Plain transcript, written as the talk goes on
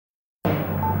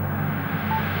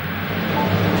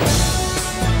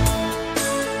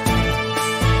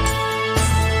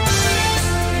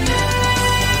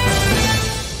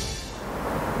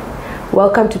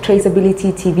Welcome to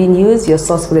Traceability TV News, your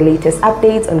source for the latest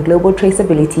updates on global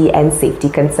traceability and safety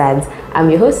concerns. I'm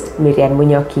your host, Miriam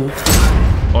Munyoki.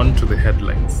 On to the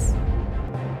headlines.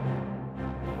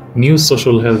 New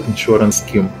social health insurance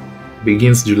scheme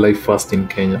begins July 1st in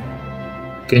Kenya.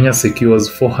 Kenya secures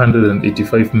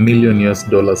 $485 million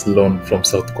loan from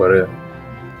South Korea.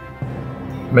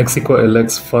 Mexico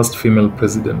elects first female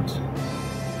president.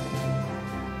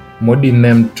 Modi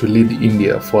named to lead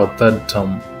India for a third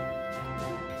term.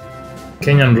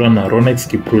 Kenyan runner Ronex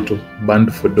Kipruto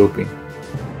banned for doping.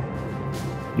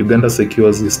 Uganda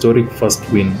secures historic first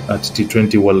win at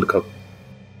T20 World Cup.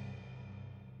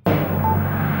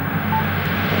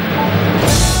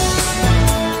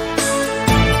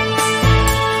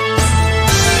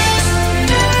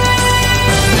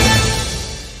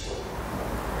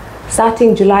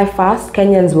 Starting July 1st,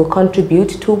 Kenyans will contribute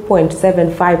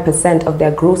 2.75% of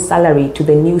their gross salary to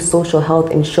the new Social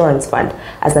Health Insurance Fund.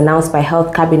 As announced by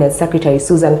Health Cabinet Secretary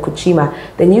Susan Kuchima,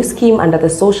 the new scheme under the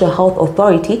Social Health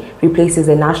Authority replaces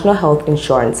the National Health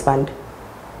Insurance Fund.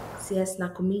 CS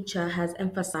Nakumicha has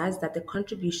emphasized that the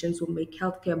contributions will make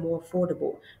healthcare more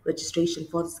affordable. Registration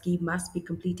for the scheme must be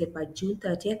completed by June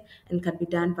 30th and can be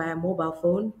done via mobile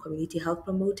phone, community health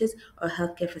promoters, or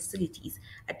healthcare facilities.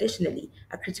 Additionally,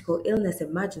 a critical illness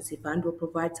emergency fund will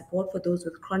provide support for those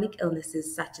with chronic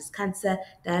illnesses such as cancer,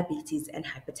 diabetes, and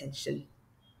hypertension.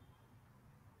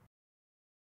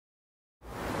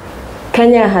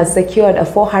 Kenya has secured a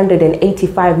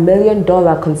 $485 million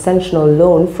concessional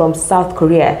loan from South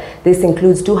Korea. This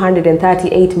includes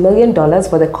 $238 million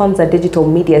for the Konza Digital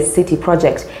Media City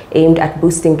project, aimed at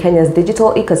boosting Kenya's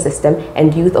digital ecosystem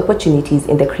and youth opportunities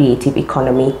in the creative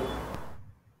economy.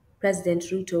 President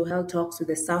Ruto held talks with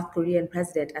the South Korean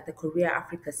president at the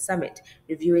Korea-Africa Summit,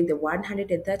 reviewing the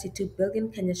 132 billion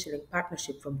Kenya shilling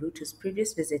partnership from Ruto's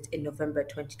previous visit in November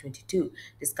 2022.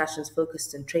 Discussions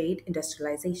focused on trade,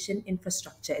 industrialization,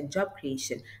 infrastructure, and job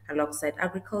creation, alongside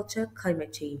agriculture,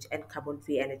 climate change, and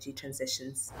carbon-free energy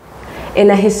transitions.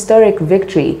 In a historic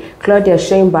victory, Claudia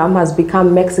Sheinbaum has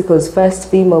become Mexico's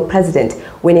first female president,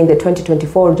 winning the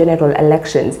 2024 general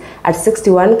elections. At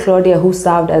 61, Claudia, who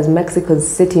served as Mexico's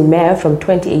city mayor from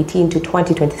 2018 to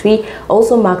 2023,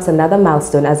 also marks another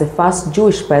milestone as the first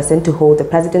Jewish person to hold the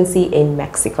presidency in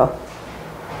Mexico.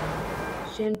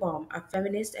 Sheinbaum, a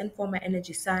feminist and former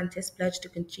energy scientist, pledged to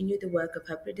continue the work of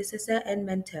her predecessor and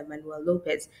mentor Manuel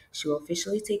Lopez. She will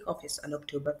officially take office on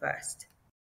October 1st.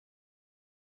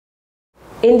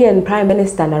 Indian Prime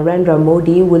Minister Narendra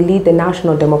Modi will lead the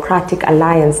National Democratic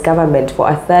Alliance government for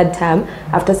a third term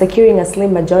after securing a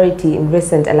slim majority in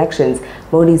recent elections.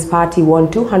 Modi's party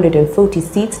won 240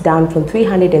 seats, down from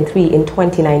 303 in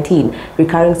 2019,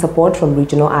 recurring support from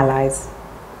regional allies.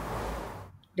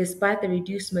 Despite the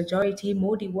reduced majority,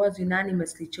 Modi was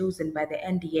unanimously chosen by the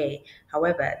NDA.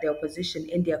 However, the opposition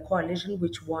India coalition,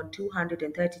 which won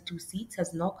 232 seats,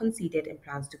 has not conceded and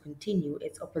plans to continue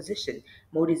its opposition.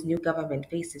 Modi's new government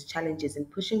faces challenges in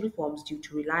pushing reforms due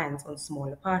to reliance on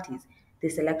smaller parties.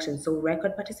 This election saw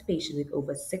record participation with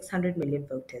over 600 million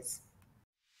voters.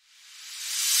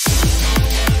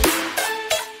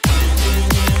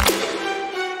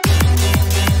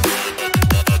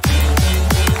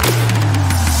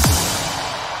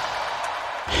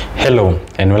 Hello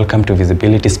and welcome to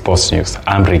Visibility Sports News.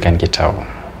 I'm Regan Gitau.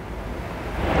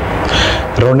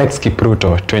 Ronex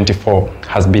Kipruto, 24,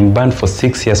 has been banned for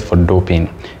 6 years for doping.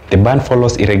 The ban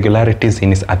follows irregularities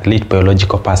in his athlete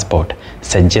biological passport,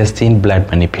 suggesting blood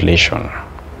manipulation.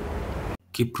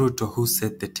 Kipruto, who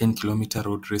set the 10-kilometer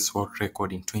road race world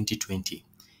record in 2020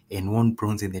 and won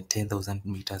bronze in the 10,000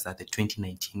 meters at the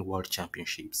 2019 World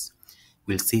Championships,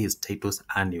 will see his titles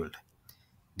annulled.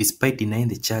 Despite denying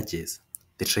the charges,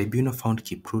 the tribunal found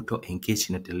Kipruto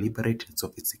engaged in a deliberate and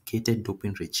sophisticated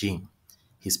doping regime.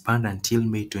 He's banned until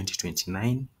May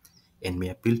 2029 and may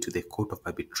appeal to the Court of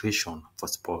Arbitration for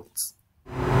Sports.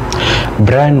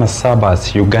 Brian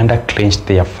Masaba's Uganda clinched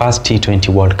their first T20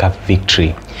 World Cup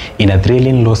victory in a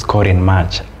thrilling low-scoring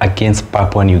match against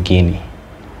Papua New Guinea.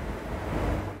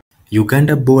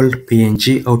 Uganda bowled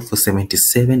PNG out for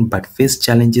 77 but faced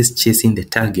challenges chasing the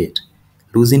target,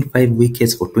 losing 5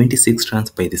 wickets for 26 runs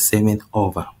by the 7th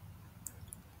over.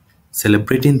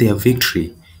 Celebrating their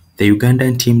victory, the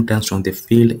Ugandan team danced on the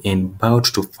field and bowed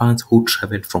to fans who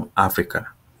traveled from Africa.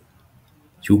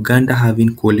 Uganda,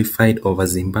 having qualified over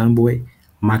Zimbabwe,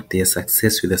 marked their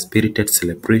success with a spirited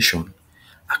celebration,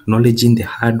 acknowledging the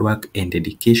hard work and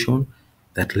dedication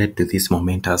that led to this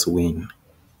momentous win.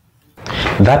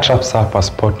 That wraps up our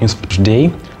sport news for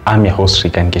today. I'm your host,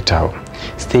 Regan Gitau.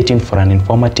 Stay tuned for an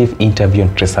informative interview on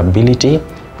traceability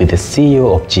with the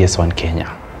CEO of GS1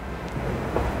 Kenya.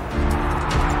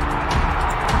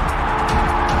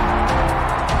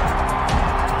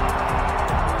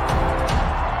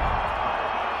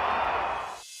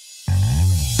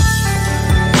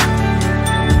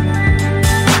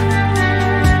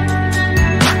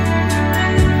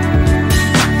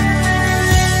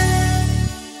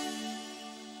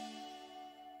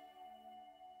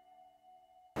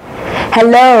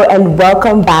 Hello and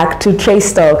welcome back to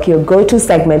Trace Talk, your go-to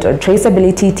segment on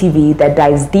Traceability TV that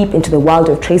dives deep into the world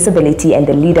of traceability and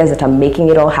the leaders that are making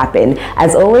it all happen.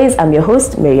 As always, I'm your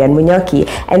host, Marianne Munyoki,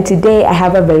 and today I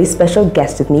have a very special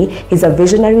guest with me. He's a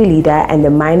visionary leader and the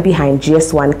mind behind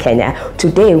GS1 Kenya.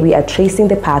 Today, we are tracing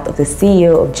the path of the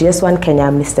CEO of GS1 Kenya,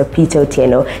 Mr. Peter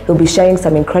Otieno. He'll be sharing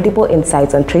some incredible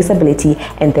insights on traceability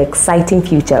and the exciting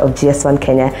future of GS1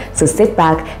 Kenya. So sit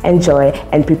back, enjoy,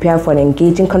 and prepare for an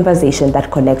engaging conversation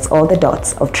that connects all the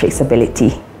dots of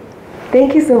traceability.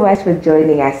 Thank you so much for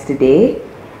joining us today.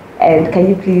 And can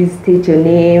you please state your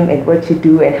name and what you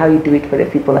do and how you do it for the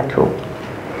people at home?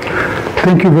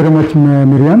 Thank you very much,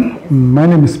 Miriam. My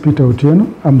name is Peter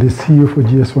Otieno. I'm the CEO for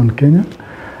GS1 Kenya.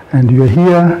 And you are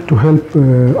here to help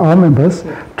our members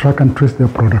track and trace their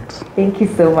products. Thank you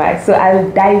so much. So I'll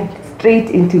dive straight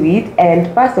into it.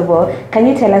 And first of all, can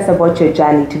you tell us about your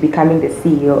journey to becoming the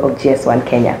CEO of GS1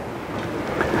 Kenya?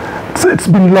 So it's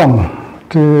been long.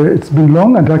 It's been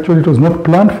long, and actually it was not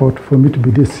planned for me to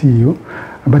be the CEO.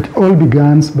 But it all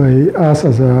began by us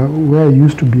where I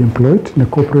used to be employed in the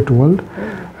corporate world.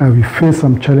 We faced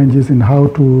some challenges in how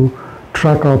to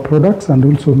track our products and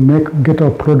also get our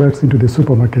products into the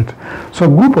supermarket. So a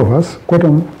group of us, quite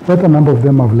a number of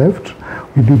them have left.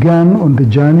 We began on the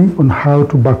journey on how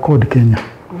to barcode Kenya.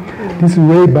 This is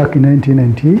way back in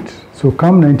 1998. So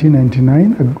come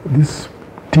 1999, this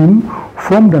team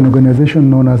formed an organization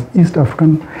known as East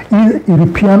African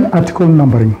European Article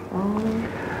Numbering,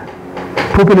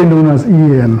 popularly known as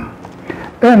EAN.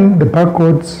 And the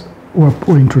barcodes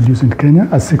were introduced in Kenya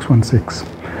as 616.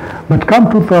 But come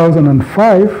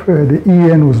 2005, the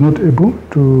EAN was not able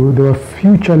to, there were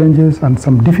few challenges and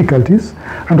some difficulties.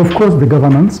 And of course, the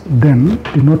governance then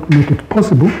did not make it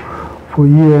possible for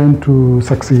EAN to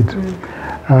succeed.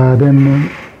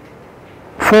 Then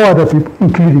 4 other people,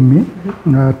 including me,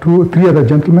 3 other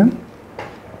gentlemen,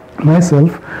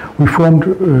 myself, we formed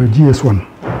GS1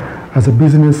 as a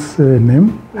business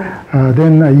name.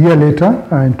 Then a year later,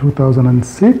 in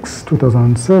 2006,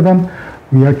 2007,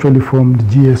 we actually formed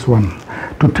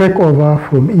GS1 to take over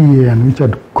from EAN, which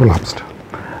had collapsed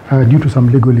due to some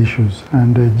legal issues.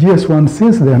 And GS1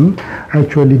 since then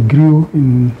actually grew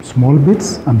in small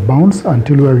bits and bounds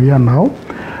until where we are now.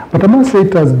 But I must say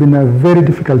it has been a very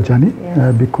difficult journey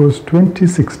because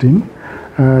 2016,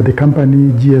 the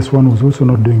company GS1 was also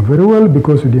not doing very well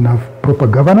because we didn't have proper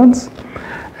governance.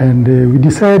 And we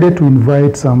decided to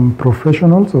invite some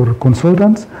professionals or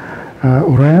consultants,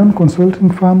 Orion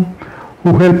Consulting Firm,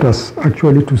 who helped us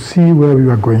actually to see where we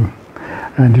were going.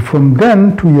 And from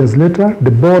then, 2 years later,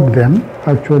 the board then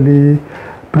actually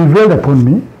prevailed upon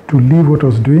me to leave what I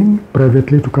was doing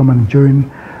privately to come and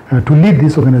join, to lead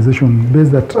this organization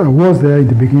based that I was there in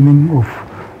the beginning of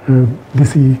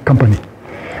this company.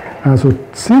 So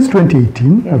since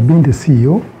 2018, I've been the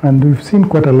CEO, and we've seen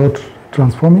quite a lot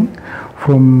transforming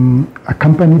from a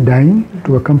company dying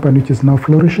to a company which is now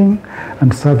flourishing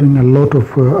and serving a lot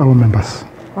of our members.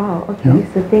 Wow, okay,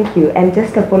 so thank you. And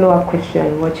just a follow-up question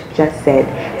on what you just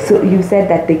said. So you said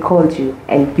that they called you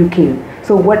and you came.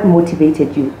 So what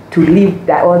motivated you to leave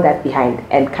all that behind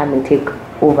and come and take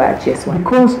over GS1?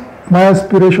 Because my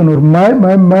aspiration or my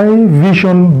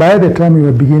vision by the time we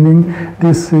were beginning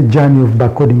this journey of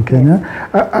barcoding Kenya,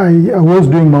 I was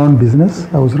doing my own business.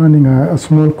 I was running a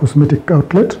small cosmetic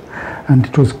outlet, and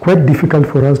it was quite difficult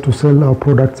for us to sell our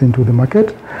products into the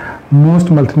market. Most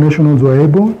multinationals were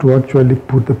able to actually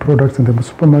put the products in the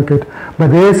supermarket, but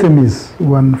the SMEs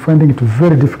were finding it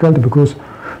very difficult because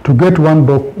to get one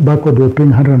barcode they were paying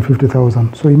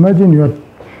 150,000. So imagine you have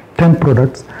 10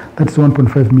 products, that's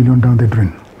 1.5 million down the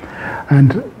drain.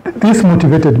 And this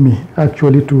motivated me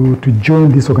actually to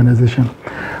join this organization.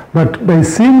 But by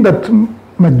seeing that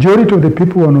majority of the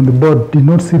people on the board did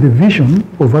not see the vision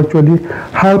of actually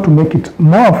how to make it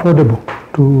more affordable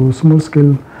to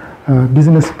small-scale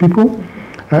business people,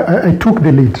 I took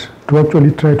the lead to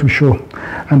actually try to show.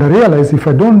 And I realized if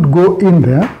I don't go in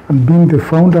there and being the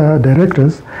founder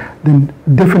directors, then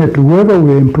definitely whoever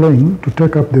we're employing to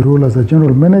take up the role as a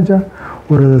general manager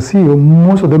or as a CEO,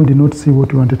 most of them did not see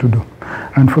what we wanted to do.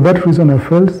 And for that reason, I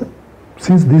felt,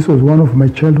 since this was one of my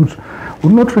childhood,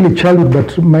 well, not really childhood,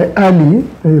 but my early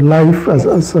life as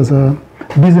a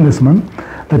businessman,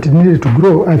 that it needed to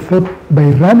grow, I thought by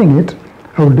running it,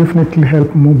 I would definitely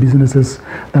help more businesses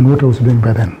than what I was doing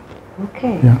by then.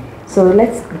 Okay. Yeah. So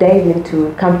let's dive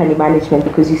into company management,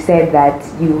 because you said that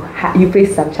you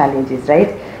faced some challenges,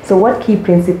 right? So what key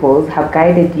principles have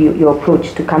guided your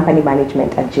approach to company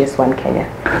management at GS1 Kenya?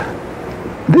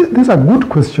 This is a good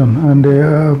question,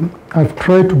 and I've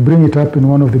tried to bring it up in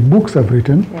one of the books I've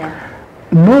written. Yeah.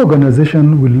 No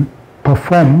organization will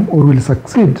perform or will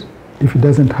succeed if it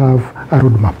doesn't have a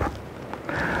roadmap.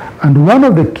 And one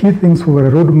of the key things for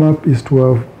a roadmap is to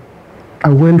have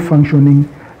a well-functioning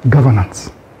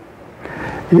governance.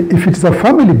 If it's a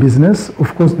family business,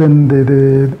 of course, then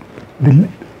the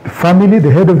family,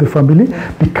 the head of the family,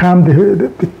 become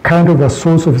the kind of a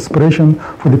source of inspiration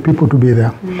for the people to be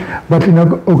there. But in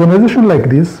an organization like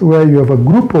this, where you have a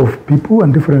group of people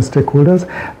and different stakeholders,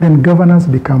 then governance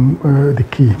become the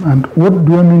key. And what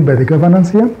do I mean by the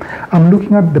governance here? I'm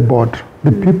looking at the board,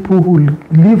 the people who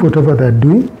leave whatever they're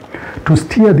doing to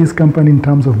steer this company in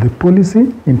terms of the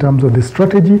policy, in terms of the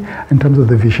strategy, in terms of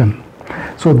the vision.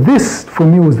 So this, for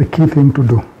me, was the key thing to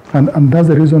do. And that's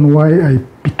the reason why I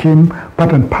became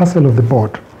part and parcel of the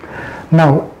board.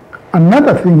 Now,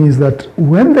 another thing is that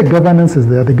when the governance is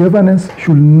there, the governance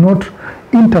should not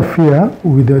interfere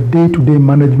with the day-to-day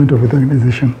management of the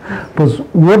organization. Because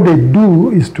what they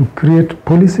do is to create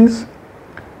policies,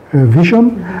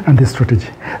 vision, and the strategy.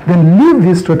 Then leave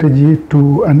this strategy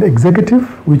to an executive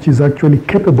which is actually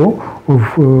capable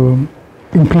of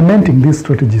implementing these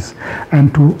strategies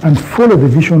and follow the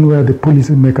vision where the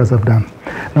policy makers have done.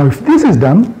 Now, if this is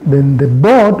done, then the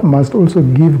board must also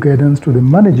give guidance to the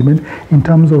management in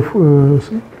terms of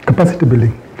capacity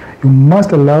building. You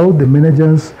must allow the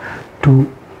managers to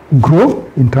grow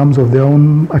in terms of their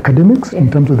own academics,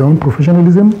 in terms of their own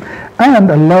professionalism,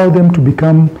 and allow them to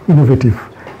become innovative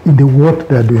in the work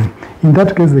they are doing. In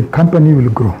that case, the company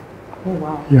will grow. Oh,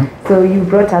 wow. Yeah. So you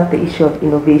brought up the issue of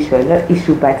innovation, not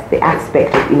issue, but the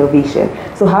aspect of innovation.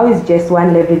 So how is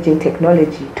GS1 leveraging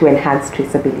technology to enhance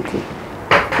traceability?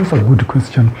 That's a good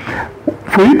question.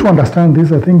 For you to understand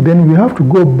this, I think then we have to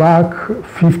go back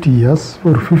 50 years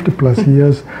or 50 plus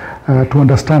years to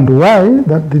understand why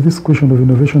this question of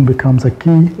innovation becomes a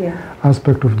key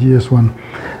aspect of GS1.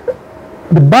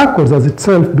 The barcodes as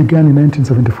itself began in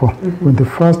 1974 when the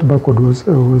first barcode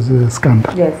was scanned.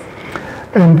 Yes.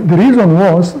 And the reason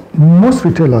was most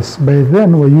retailers by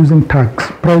then were using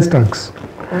tags, price tags.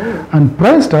 And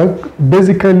price tag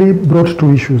basically brought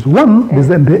two issues. One is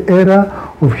the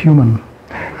era of human,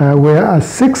 where a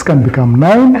 6 can become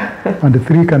 9 and a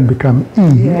 3 can become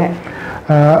E.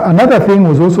 Another thing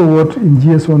was also what in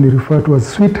GS1 we refer to as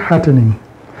sweetheartening.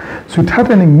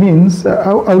 Sweetheartening means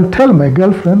I'll tell my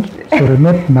girlfriend, sorry,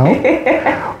 not now,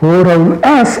 or I will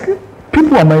ask,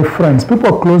 people are my friends,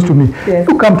 people are close to me,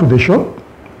 you come to the shop,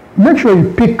 make sure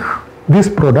you pick this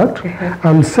product,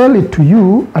 I will sell it to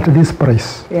you at this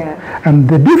price. And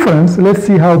the difference, let's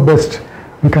see how best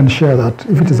we can share that,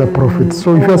 if it is a profit.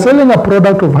 So if you're selling a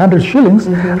product of 100 shillings,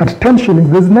 at 10 shillings,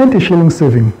 there's 90 shillings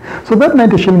saving. So that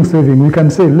 90 shillings saving, we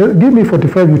can say, give me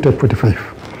 45, you take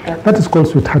 45. That is called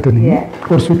sweetheartening,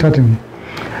 or sweetheartening.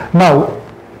 Now,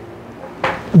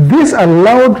 this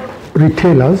allowed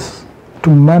retailers to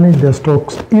manage their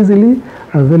stocks easily,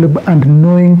 available, and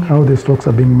knowing how the stocks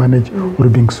are being managed or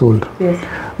being sold.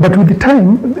 But with the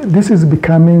time, this is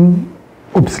becoming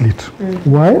obsolete.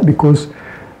 Why? Because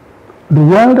the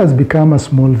world has become a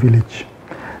small village.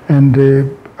 And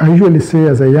I usually say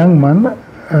as a young man,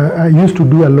 I used to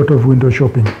do a lot of window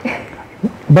shopping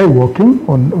by walking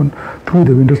through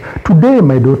the windows. Today,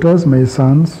 my daughters, my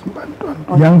sons,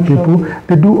 young people,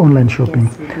 they do online shopping.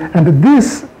 And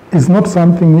this is not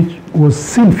something which was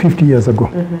seen 50 years ago.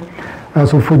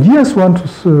 So for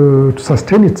GS1 to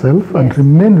sustain itself and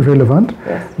remain relevant,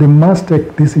 they must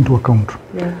take this into account.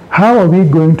 How are we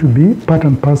going to be part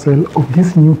and parcel of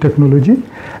this new technology,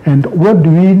 and what do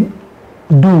we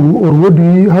do, or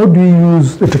how do we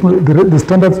use the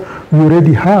standards we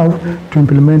already have to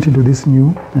implement into this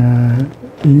new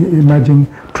emerging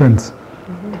trends?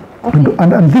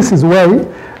 And this is why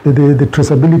the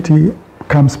traceability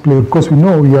comes play, because we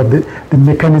know we have the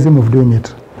mechanism of doing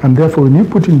it. And therefore, when you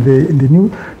put in the new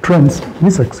trends,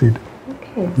 we succeed.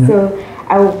 Okay, so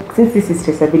since this is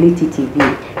Traceability TV,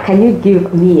 can you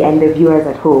give me and the viewers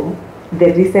at home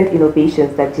the recent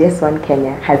innovations that GS1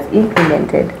 Kenya has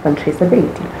implemented on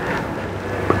traceability?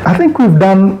 I think we've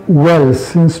done well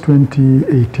since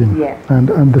 2018.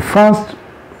 And the first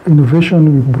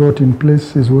innovation we brought in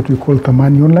place is what we call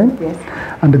Thamani Online.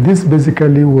 And this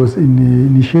basically was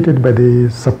initiated by the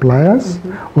suppliers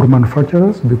or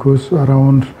manufacturers, because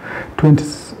around between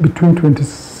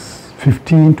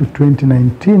 2015 to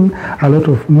 2019, a lot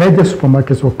of major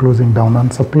supermarkets were closing down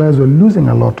and suppliers were losing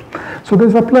a lot. So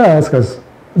the supplier asked us,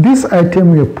 this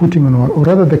item we are putting on or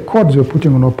rather the codes we are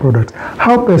putting on our products,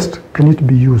 how best can it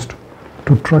be used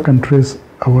to track and trace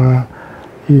our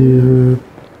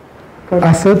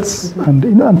assets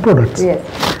and products?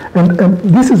 And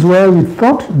this is why we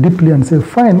thought deeply and said,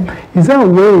 fine, is there a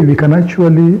way we can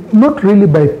actually not really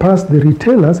bypass the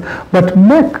retailers, but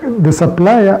make the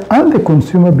supplier and the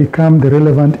consumer become the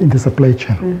relevant in the supply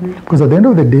chain? Because at the end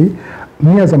of the day,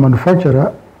 me as a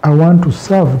manufacturer, I want to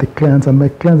serve the clients, and my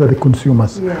clients are the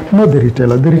consumers, not the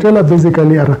retailer. The retailer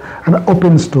basically are an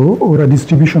open store or a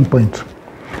distribution point.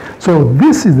 So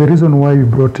this is the reason why we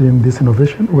brought in this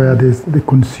innovation, where the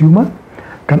consumer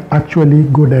can actually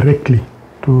go directly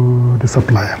to the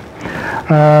supplier.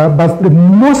 But the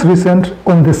most recent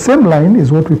on the same line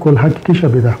is what we call Hakikisha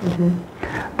Bidhaa.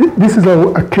 This is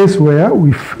a case where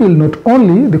we feel not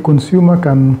only the consumer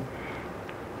can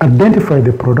identify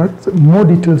the products, more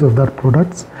details of that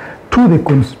products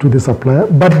to the supplier,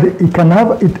 but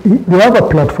they have a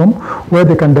platform where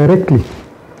they can directly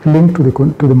link to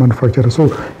the manufacturer. So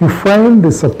you find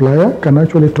the supplier can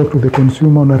actually talk to the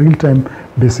consumer on a real-time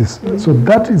basis. So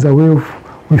that is a way of,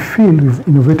 we feel we've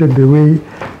innovated the way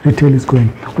retail is going.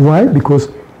 Why?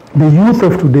 Because the youth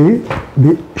of today,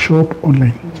 they shop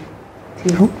online.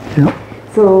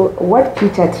 So what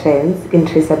future trends in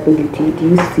traceability do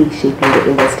you see shaping the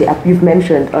industry? You've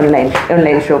mentioned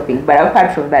online shopping, but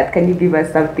apart from that, can you give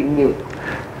us something new?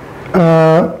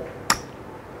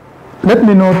 Let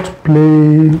me not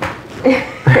play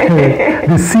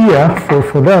the seer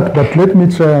for that, but let me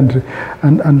try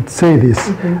and say this.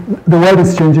 The world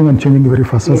is changing and changing very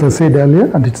fast, as I said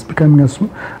earlier, and it's becoming a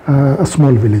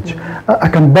small village. I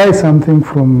can buy something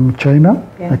from China,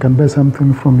 I can buy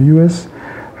something from US,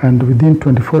 and within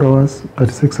 24 hours,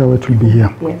 36 hours, it will be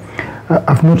here.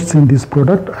 I've not seen this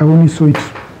product. I only saw it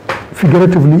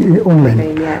figuratively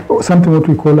online. Something what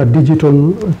we call a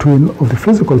digital twin of the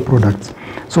physical products.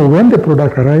 So when the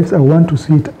product arrives, I want to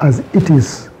see it as it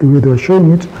is, the way they are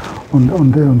showing it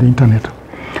on the internet.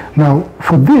 Now,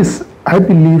 for this, I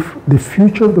believe the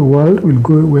future of the world will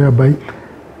go whereby,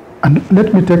 and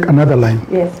let me take another line,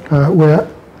 where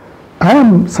I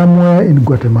am somewhere in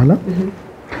Guatemala,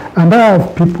 and I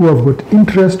have people who have got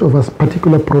interest of a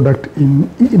particular product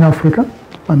in Africa,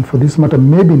 and for this matter,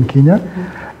 maybe in Kenya,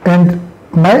 and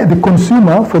the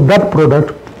consumer for that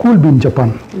product could be in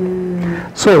Japan.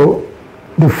 So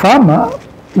the farmer,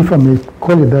 if I may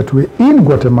call it that way, in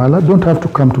Guatemala don't have to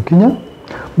come to Kenya,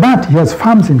 but he has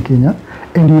farms in Kenya,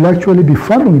 and he will actually be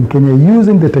farming in Kenya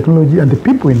using the technology and the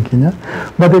people in Kenya,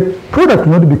 but the product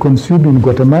will not be consumed in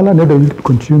Guatemala, neither will it be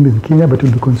consumed in Kenya, but it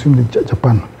will be consumed in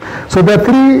Japan. So the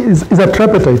three is a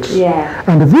tripartite.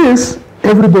 And this,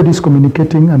 everybody is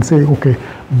communicating and saying, okay,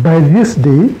 by this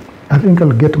day, I think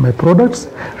I'll get my products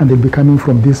and they'll be coming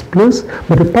from this place,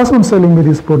 but the person selling me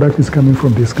this product is coming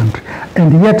from this country.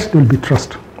 And yet there'll be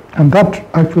trust. And that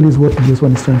actually is what this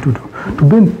one is trying to do, to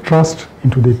bring trust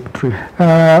into the trade.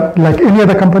 Like any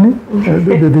other company,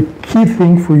 the key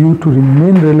thing for you to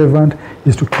remain relevant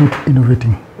is to keep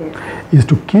innovating. Is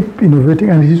to keep innovating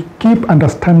and is to keep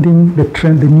understanding the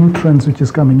trend, the new trends which is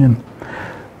coming in.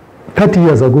 30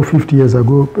 years ago, 50 years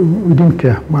ago, we didn't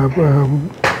care.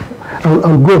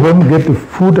 I'll go home, get the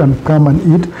food and come and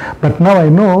eat. But now I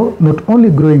know not only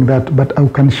growing that, but I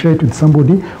can share it with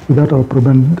somebody without our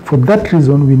problem. For that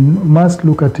reason, we must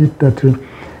look at it that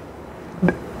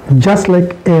just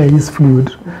like air is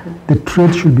fluid, the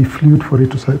trade should be fluid for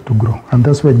it to grow. And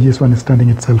that's where GS1 is standing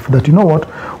itself. That, you know what,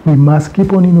 we must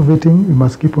keep on innovating, we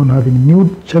must keep on having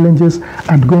new challenges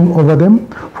and going over them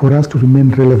for us to remain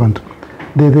relevant.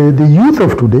 The youth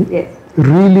of today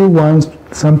really wants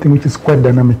something which is quite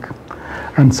dynamic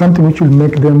and something which will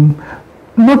make them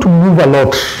not to move a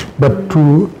lot, but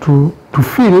to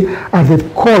feel at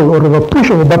the call or a push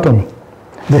of a button,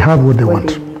 they have what they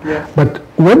want. But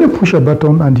when you push a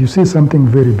button and you see something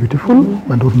very beautiful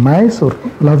and or nice or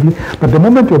lovely, but the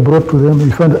moment you're brought to them,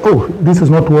 you find that, oh, this is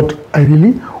not what I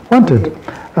really wanted.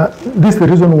 This is the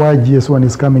reason why GS1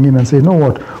 is coming in and saying, you know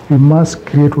what, we must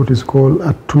create what is called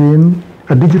a twin,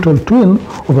 a digital twin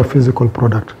of a physical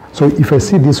product. So if I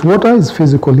see this water is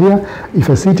physical here, if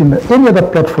I see it in any other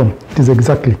platform, it is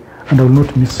exactly, and I will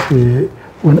not miss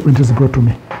when it is brought to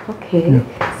me. Okay,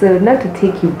 so not to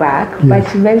take you back,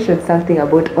 but you mentioned something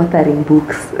about authoring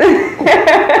books.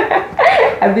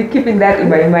 I've been keeping that in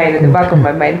my mind, at the back of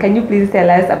my mind. Can you please tell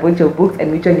us about your books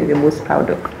and which one you're the most proud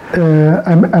of?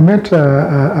 I met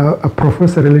a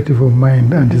professor relative of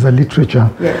mine, and he's a literature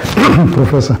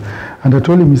professor. And I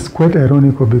told him it's quite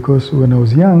ironical because when I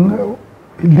was young,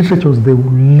 literature was the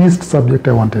least subject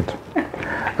I wanted.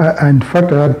 In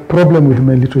fact, I had a problem with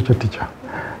my literature teacher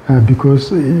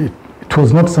because it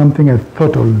was not something I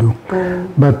thought I would do.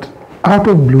 But out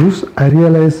of blues, I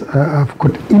realized I've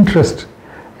got interest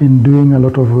in doing a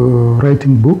lot of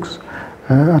writing books.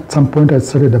 At some point I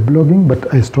started a blogging,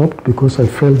 but I stopped because I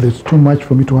felt there's too much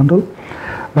for me to handle.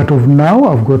 But of now,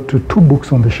 I've got 2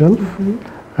 books on the shelf.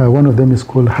 One of them is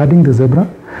called Herding the Zebra.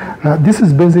 This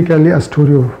is basically a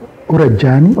story of, or a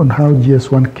journey on how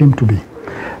GS1 came to be.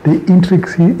 The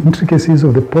intricacies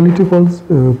of the politicals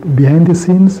behind the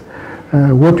scenes,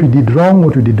 what we did wrong,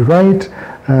 what we did right,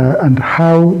 and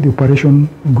how the operation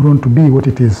grown to be what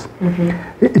it is.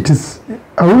 It is,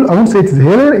 I won't say it's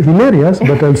hilarious,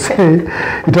 but I'll say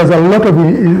it has a lot of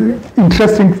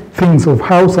interesting things of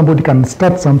how somebody can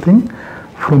start something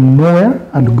from nowhere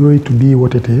and go to be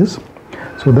what it is.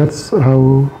 So that's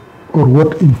how, or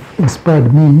what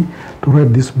inspired me to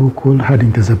write this book called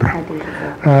Herding the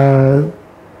Zebra.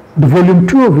 The volume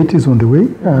 2 of it is on the way,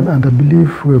 and I believe,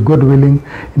 God willing,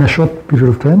 in a short period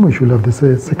of time, we should have the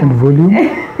second volume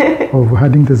of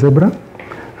Herding the Zebra.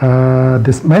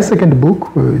 My second book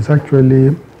is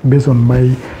actually based on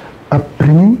my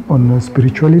upbringing on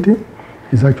spirituality.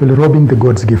 It's actually Robbing the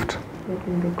God's Gift.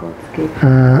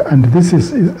 And this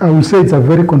is, I will say it's a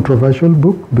very controversial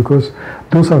book, because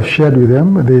those I've shared with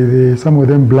them, some of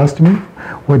them blast me.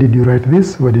 Why did you write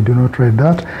this? Why did you not write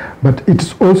that? But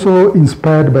it's also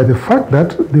inspired by the fact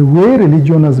that the way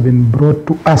religion has been brought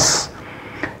to us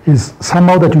is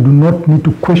somehow that you do not need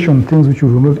to question things which you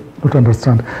do not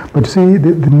understand. But see,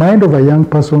 the mind of a young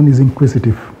person is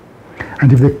inquisitive.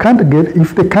 And if they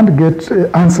can't get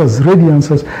answers, ready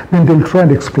answers, then they'll try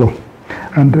and explore.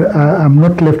 And I'm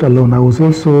not left alone. I was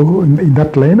also in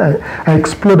that line. I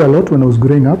explored a lot when I was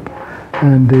growing up.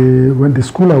 And when the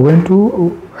school I went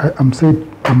to,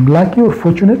 I'm lucky or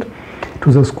fortunate. It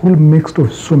was a school mixed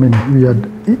of so many. We had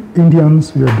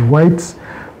Indians, we had whites,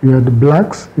 we had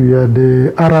blacks, we had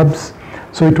Arabs.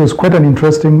 So it was quite an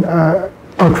interesting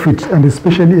outfit, and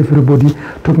especially everybody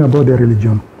talking about their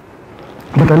religion.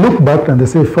 But I look back and I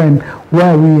say, fine, why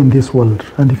are we in this world?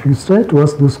 And if you try to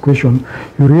ask those questions,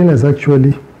 you realize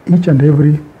actually each and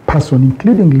every person,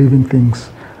 including living things,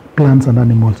 plants and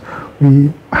animals,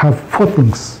 we have 4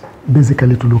 things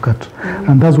basically to look at.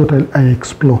 And that's what I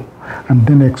explore. And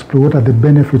then I explore what are the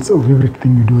benefits of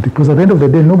everything you do. Because at the end of the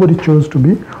day, nobody chose to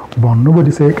be born.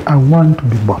 Nobody said, I want to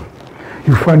be born.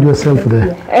 You find yourself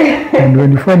there. And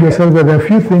when you find yourself there, there are a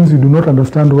few things you do not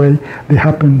understand why they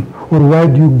happen, or why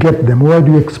do you get them, or why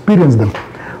do you experience them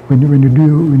when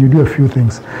you do a few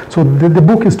things. So the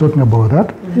book is talking about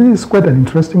that. It is quite an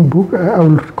interesting book. I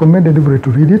will recommend anybody to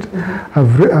read it.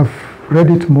 I've read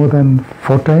it more than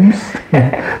 4 times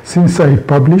since I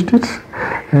published it.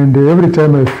 And every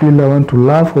time I feel I want to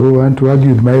laugh or want to argue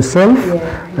with myself,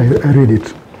 I read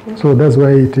it. So that's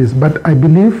why it is. But I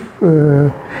believe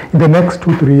in the next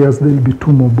 2-3 years, there will be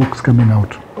 2 more books coming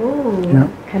out. Oh, yeah.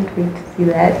 Can't wait to see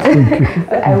that. Thank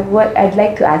you. I'd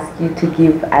like to ask you to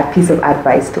give a piece of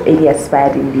advice to any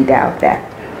aspiring leader out there.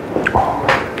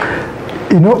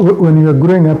 You know, when you were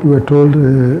growing up, you were told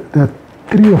that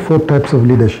 3 or 4 types of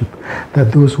leadership.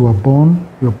 That those who are born,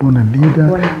 you are born a leader.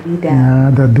 Born a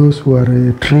leader. That those who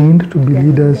are trained to be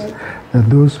leaders. That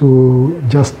those who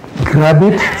just grab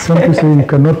it. Some people say you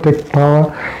cannot take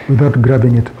power without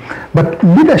grabbing it. But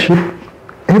leadership,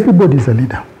 everybody is a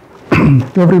leader.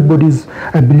 Everybody's,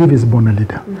 I believe, is born a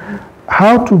leader.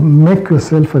 How to make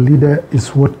yourself a leader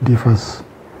is what differs.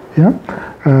 Yeah,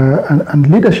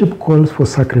 and leadership calls for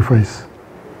sacrifice.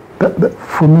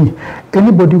 For me,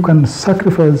 anybody who can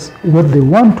sacrifice what they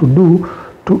want to do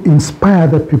to inspire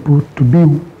other people to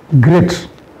be great,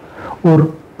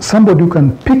 or somebody who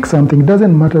can pick something, it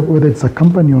doesn't matter whether it's a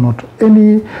company or not.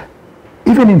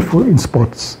 Even in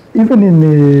sports, even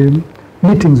in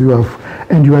meetings you have,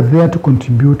 and you are there to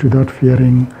contribute without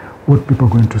fearing what people are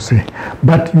going to say.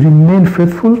 But you remain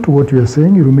faithful to what you are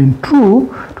saying, you remain true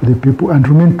to the people, and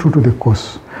remain true to the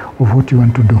cause of what you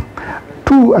want to do.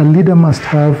 2, a leader must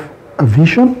have a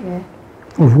vision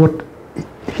of what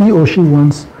he or she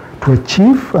wants to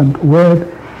achieve and where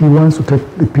he wants to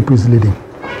take the people he's leading.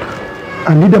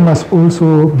 A leader must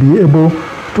also be able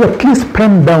to at least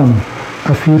pen down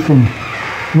a few things.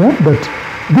 Yeah, but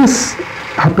this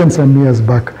happened some years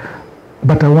back,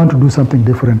 but I want to do something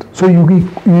different. So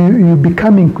you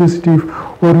become inquisitive,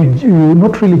 or you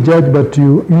not really judge, but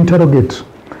you interrogate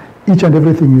each and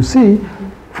everything you see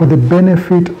for the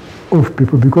benefit of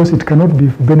people, because it cannot be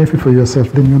benefit for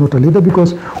yourself. Then you're not a leader,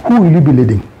 because who will you be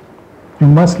leading? You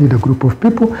must lead a group of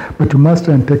people, but you must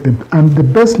try and take them. And the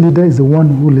best leader is the one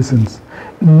who listens,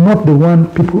 not the one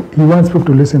he wants people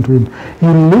to listen to him.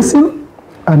 You listen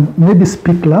and maybe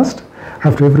speak last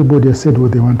after everybody has said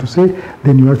what they want to say.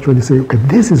 Then you actually say, okay,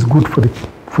 this is good for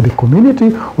the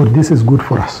community, or this is good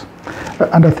for us.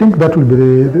 And I think that will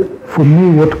be for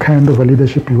me what kind of a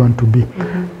leadership you want to be.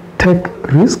 Take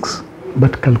risks,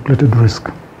 but calculated risk.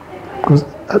 Because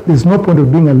there's no point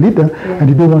of being a leader and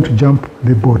you don't want to jump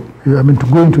the boat. I mean, to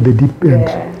go into the deep end.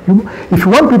 If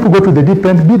you want people to go to the deep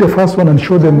end, be the first one and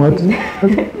show them what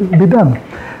be done.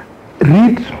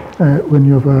 Read when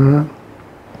you have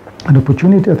an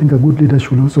opportunity. I think a good leader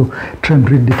should also try and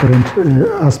read different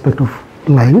aspects of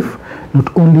life,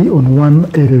 not only on one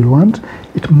area you want.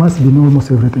 It must be in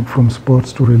almost everything, from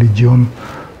sports to religion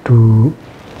to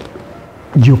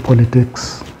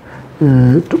geopolitics,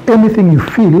 to anything you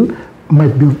feel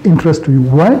might be of interest to you.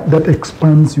 Why? That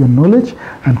expands your knowledge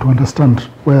and to understand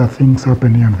where things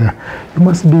happen here and there. You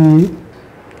must be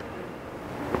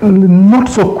not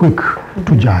so quick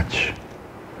to judge.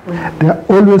 There are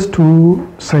always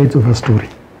two sides of a story.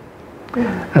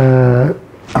 That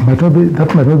might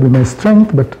not be my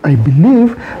strength, but I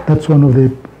believe that's one of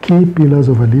the key pillars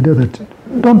of a leader,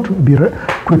 that don't be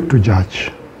quick to judge.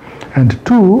 And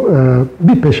two,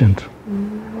 be patient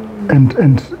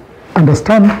and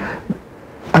understand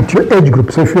at your age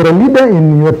group. So if you're a leader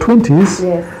in your 20s,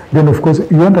 then of course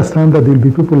you understand that there will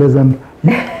be people less than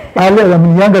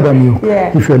younger than you.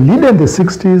 If you're a leader in the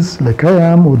 60s, like I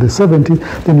am, or the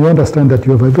 70s, then you understand that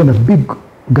you have even a big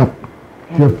gap.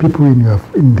 You have people in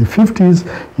the 50s,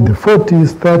 in the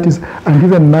 40s, 30s, and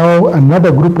even now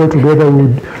another group altogether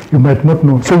you might not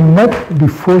know. So you might be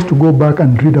forced to go back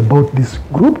and read about this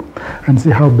group and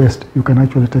see how best you can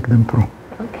actually take them through.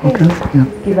 Okay. Yeah.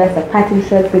 Give us a parting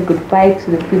shot, say goodbye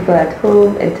to the people at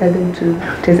home and tell them to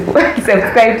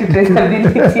subscribe to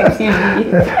Traceability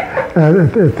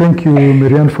TV. Thank you,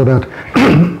 Marianne, for that.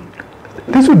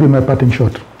 This would be my parting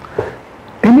shot.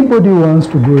 Anybody who wants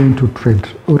to go into trade,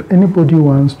 or anybody who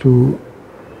wants to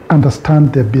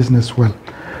understand their business well,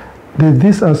 there's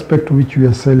this aspect which we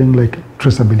are selling, like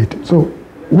traceability. So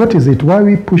what is it? Why are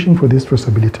we pushing for this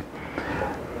traceability?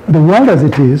 The world as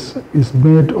it is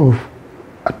made of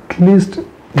at least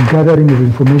gathering of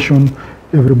information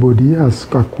everybody has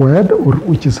acquired or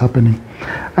which is happening.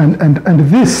 And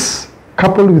this,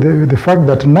 coupled with the fact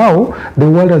that now the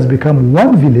world has become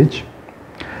one village,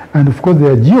 and of course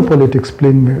there are geopolitics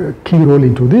playing a key role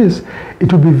into this,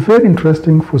 it would be very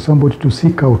interesting for somebody to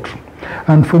seek out.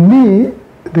 And for me,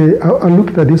 I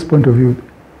looked at this point of view.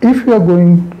 If you are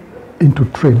going into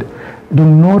trade, do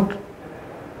not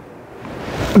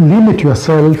limit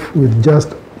yourself with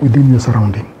just within your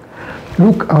surrounding.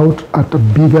 Look out at a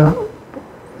bigger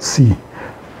sea.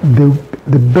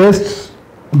 The best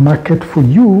market for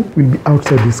you will be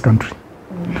outside this country.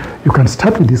 You can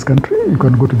start with this country, you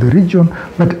can go to the region,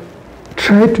 but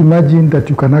try to imagine that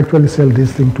you can actually sell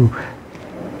this thing to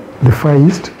the Far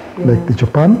East, like the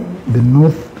Japan, the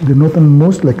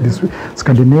northernmost, like the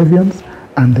Scandinavians,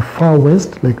 and the Far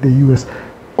West, like the US.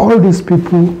 All these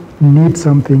people need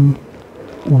something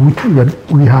which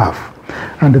we have.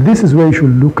 And this is where you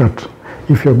should look at.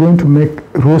 If you're going to make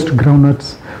roast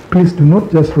groundnuts, please do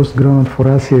not just roast groundnuts for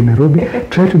us here in Nairobi.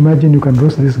 Try to imagine you can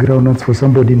roast these groundnuts for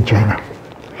somebody in China.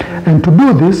 And to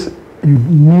do this, you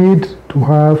need to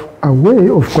have a way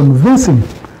of convincing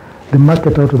the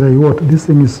market out there what this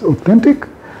thing is authentic,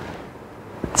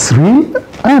 it's real,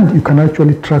 and you can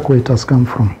actually track where it has come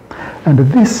from. And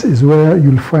this is where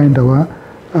you'll find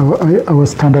our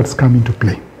standards come into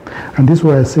play. And this is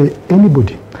why I say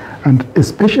anybody, and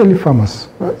especially farmers,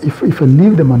 if I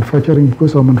leave the manufacturing,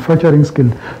 because our manufacturing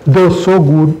skill, though so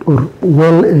good or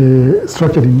well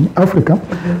structured in Africa,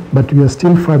 but we are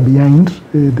still far behind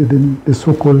the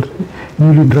so-called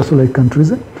newly industrialized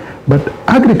countries. But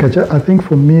agriculture, I think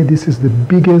for me, this is the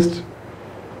biggest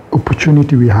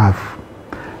opportunity we have.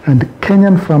 And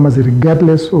Kenyan farmers,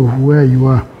 regardless of where you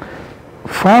are,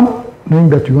 farm knowing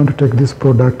that you want to take this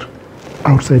product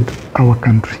outside our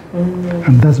country.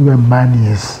 And that's where money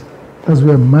is. That's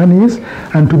where money is.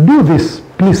 And to do this,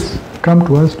 please come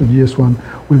to us, to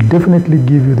GS1. We'll definitely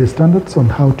give you the standards on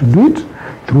how to do it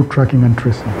through tracking and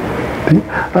tracing.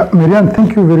 Marianne,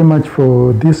 thank you very much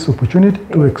for this opportunity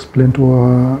to explain to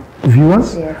our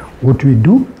viewers what we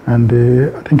do. And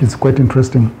I think it's quite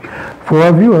interesting. For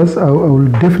our viewers, I will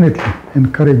definitely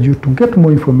encourage you to get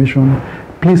more information.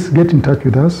 Please get in touch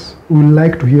with us. We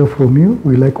like to hear from you.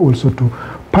 We like also to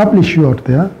publish you out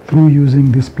there through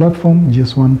using this platform,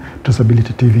 GS1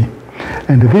 Traceability TV.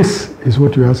 And this is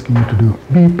what we're asking you to do.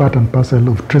 Be part and parcel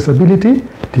of Traceability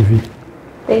TV.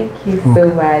 Thank you so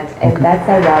much. And that's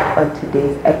a wrap on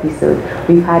today's episode.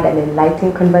 We've had an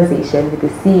enlightening conversation with the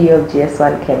CEO of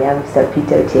GS1 Kenya, Mr.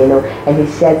 Peter Otieno, and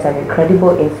he shared some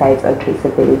incredible insights on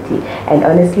traceability. And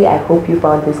honestly, I hope you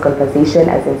found this conversation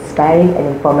as inspiring and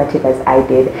informative as I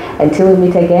did. Until we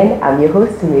meet again, I'm your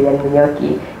host, Miriam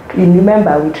Munyoki.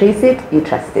 Remember, we trace it, you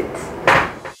trust it.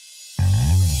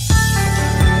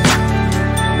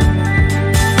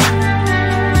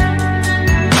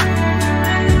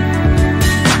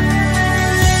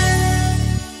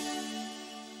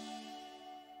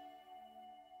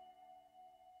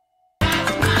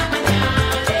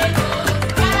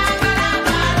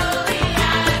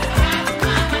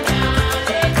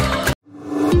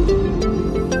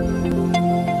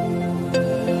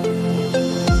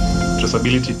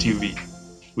 Traceability TV.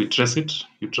 We trace it,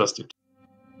 you trust it.